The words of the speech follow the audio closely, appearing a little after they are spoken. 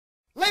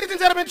Ladies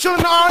and gentlemen,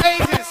 children of all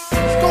ages,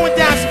 it's going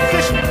down some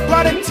official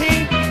brother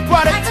team,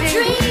 brother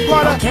team,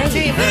 brother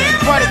team,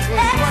 brother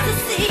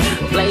team.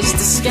 Blaze the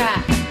sky,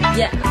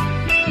 yeah.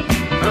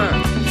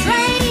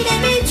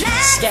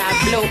 Sky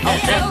blue,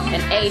 and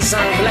A's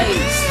on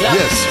blaze.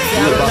 Yes,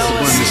 we're about to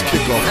run this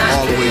kickoff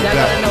all the way back.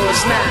 Y'all know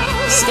it's not.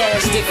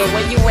 Scaz digger,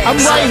 where you at? I'm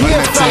right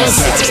here, fellas.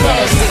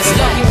 Scaz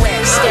digger, where you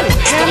at?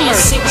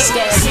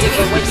 Scaz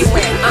digger, where you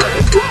at?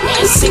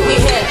 And see we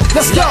here.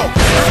 Let's go. I'm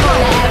on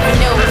the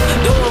avenue,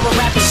 doing what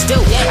rappers do.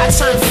 I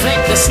turn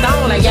flip to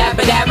stone like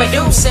yabba dabba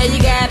doo. Say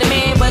you got a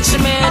man, but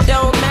your man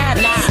don't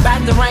matter.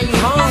 About to run you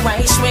home while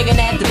he's swinging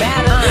at the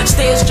batter.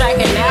 Still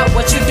striking out,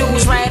 what you do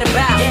is right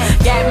about.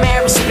 Got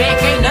mad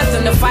respect, ain't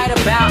nothing to fight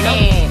about.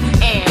 And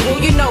who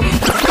you know?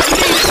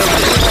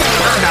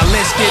 Now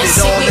let's get it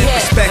all in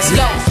perspective.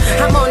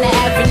 I'm on the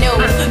avenue,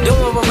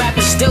 doing what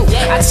rappers do.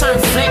 I turn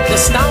flip to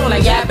stone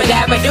like yabba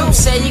dabba doo.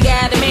 Say you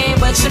got a man,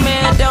 but your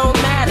man don't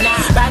matter.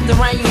 About to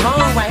run you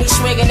home while he's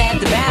swinging at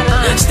the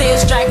batter. Still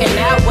striking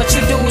out, what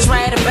you do is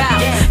right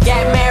about.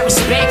 Got mad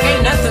respect,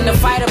 ain't nothing to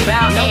fight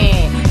about.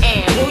 And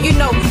who you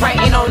know,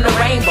 writing on the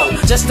rainbow.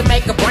 Just to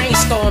make a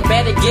brainstorm,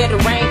 better get a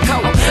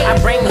raincoat. I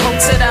bring hope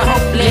to the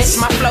hopeless.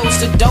 My flow's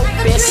the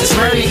dopest. It's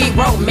murder he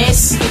wrote,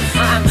 miss.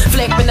 I'm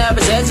flipping up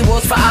his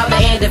residuals for all the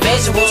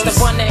individuals. The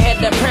one that had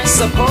the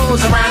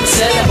principles around the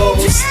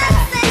syllables.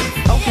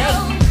 Okay.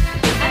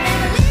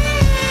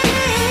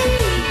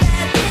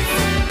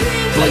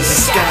 Blaze the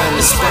sky in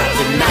the spot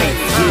tonight,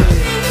 yeah.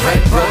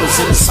 Right brothers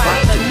in the spot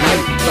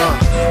tonight,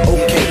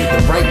 okay,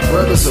 the right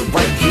brothers are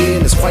right here,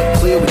 and it's quite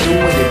clear we're doing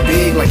it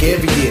big like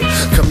every year.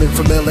 Coming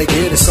from LA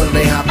here to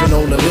Sunday, hopping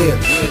on the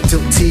lift,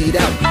 till teed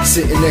out,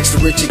 sitting next to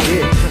Richard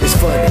Gere. It's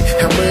funny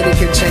how money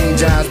can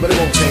change eyes, but it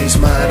won't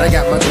change mine. I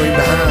got my dream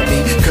behind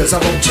me, cause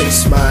I won't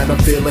chase mine. I'm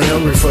feeling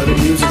hungry for the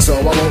music, so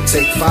I won't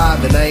take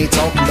 5. And I ain't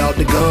talking about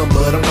the gun,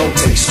 but I'm gonna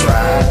take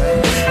stride.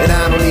 And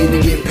I don't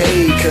even get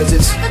paid, cause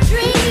it's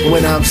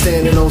when I'm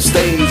standing on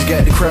stage,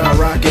 got the crowd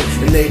rocking,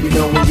 and they be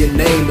knowing your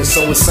name is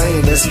so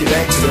insane. Let's get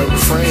back to the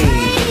refrain.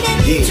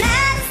 Yeah.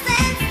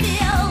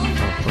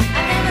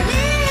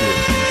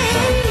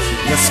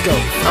 Let's go.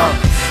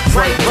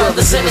 Right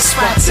brothers in the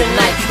spot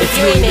tonight. If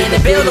you ain't in the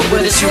building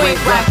with us, you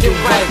ain't rockin'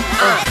 right.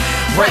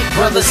 Right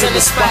brothers in the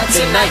spot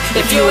tonight.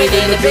 If you ain't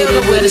in the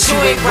building with us, you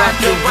ain't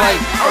rockin'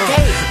 right.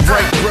 Okay.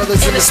 Right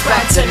brothers In the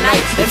spot tonight.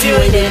 If you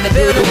ain't in the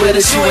building with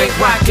us, you ain't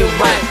rockin'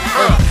 right.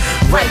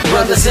 Right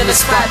brothers in the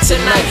spot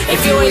tonight.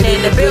 If you ain't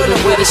in the building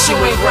with us, you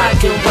ain't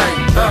rockin' right.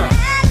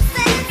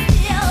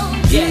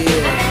 Yeah.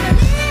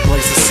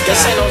 Blaze the sky.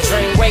 This ain't no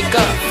dream, wake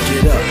up.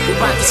 Get up. We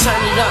about to turn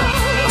it up.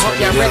 I hope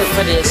y'all ready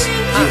for this.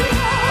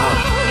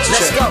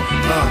 Let's go.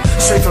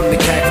 Straight from the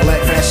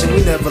cackalack fashion,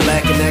 we never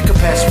lacking that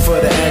compassion for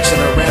the action.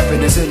 Our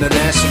rapping is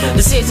international.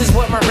 This is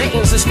what my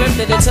ratings are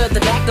scripted into the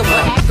back of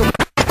a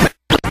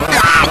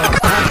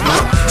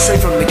Straight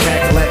from the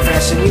cackalack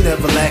fashion, we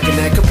never lacking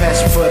that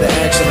compassion for the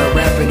action. Our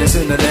rapping is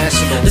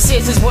international. This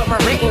is what my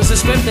ratings are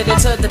scripted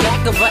into the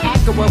back of a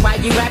Acura. While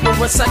you rapping,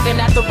 we're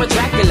sucking after a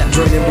Dracula.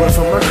 Draining blood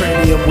from my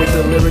cranium with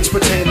the lyrics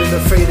pertaining to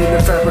fading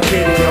and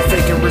fabricating. Y'all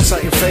faking,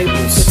 reciting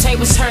fables. The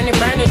tables turning,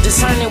 burning,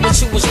 discerning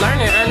what you was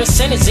learning. Earning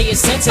synergy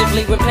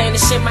extensively when playing to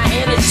shit my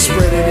energy.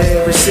 Spread it to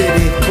every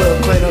city, club,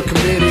 clan, or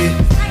committee.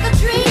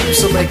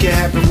 So make it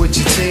happen with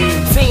your team.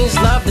 Fiends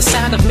love the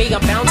sound of me.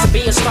 I'm bound to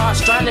be a star.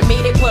 Astronomy,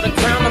 me. They put a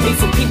crown on me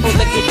for people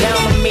that get down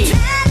on me.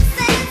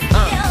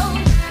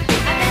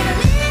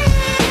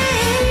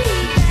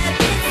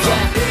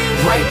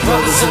 Right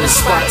brothers in the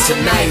spot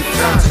tonight.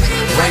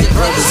 Right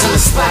brothers in the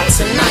spot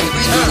tonight.